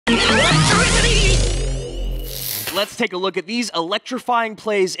let's take a look at these electrifying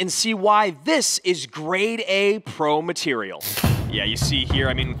plays and see why this is grade A pro material. Yeah, you see here,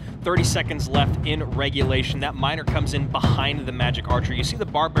 I mean, 30 seconds left in regulation. That miner comes in behind the magic archer. You see the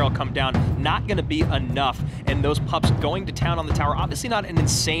bar barrel come down, not gonna be enough. And those pups going to town on the tower, obviously not an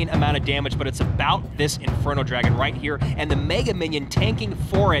insane amount of damage, but it's about this Inferno Dragon right here. And the Mega Minion tanking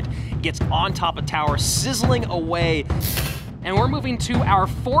for it gets on top of tower, sizzling away. And we're moving to our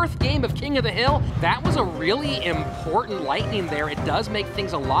fourth game of King of the Hill. That was a really important lightning there. It does make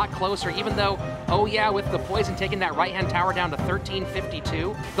things a lot closer, even though, oh yeah, with the poison taking that right-hand tower down to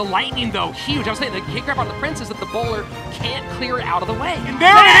 1352. The lightning, though, huge. I was saying the kick grab on the Prince is that the bowler can't clear it out of the way. And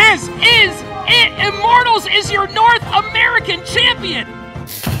there it is! Is it! Immortals is your North American champion!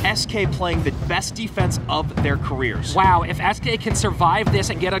 SK playing the best defense of their careers. Wow, if SK can survive this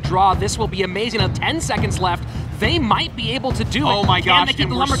and get a draw, this will be amazing. 10 seconds left. They might be able to do it. Oh my gosh, they keep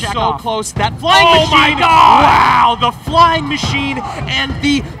and the we're lumberjack so off? close. That flying machine. Oh my God! Wow, the flying machine and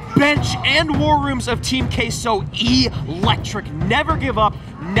the bench and war rooms of Team Queso electric. Never give up,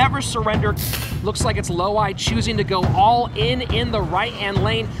 never surrender. Looks like it's Low-Eye choosing to go all in the right-hand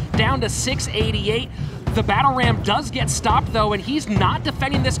lane, down to 688. The battle ram does get stopped though, and he's not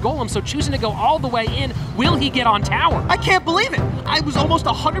defending this golem, so choosing to go all the way in. Will he get on tower? I can't believe it. I was almost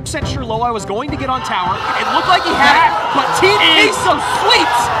 100% sure Low-Eye was going to get on tower. It looked like he had it, but Team Queso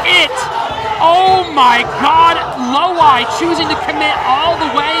sweeps it. Oh my God, Low-Eye choosing to commit all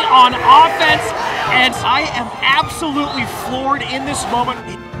the way on offense. And I am absolutely floored in this moment.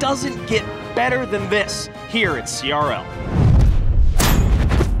 It doesn't get better than this here at CRL.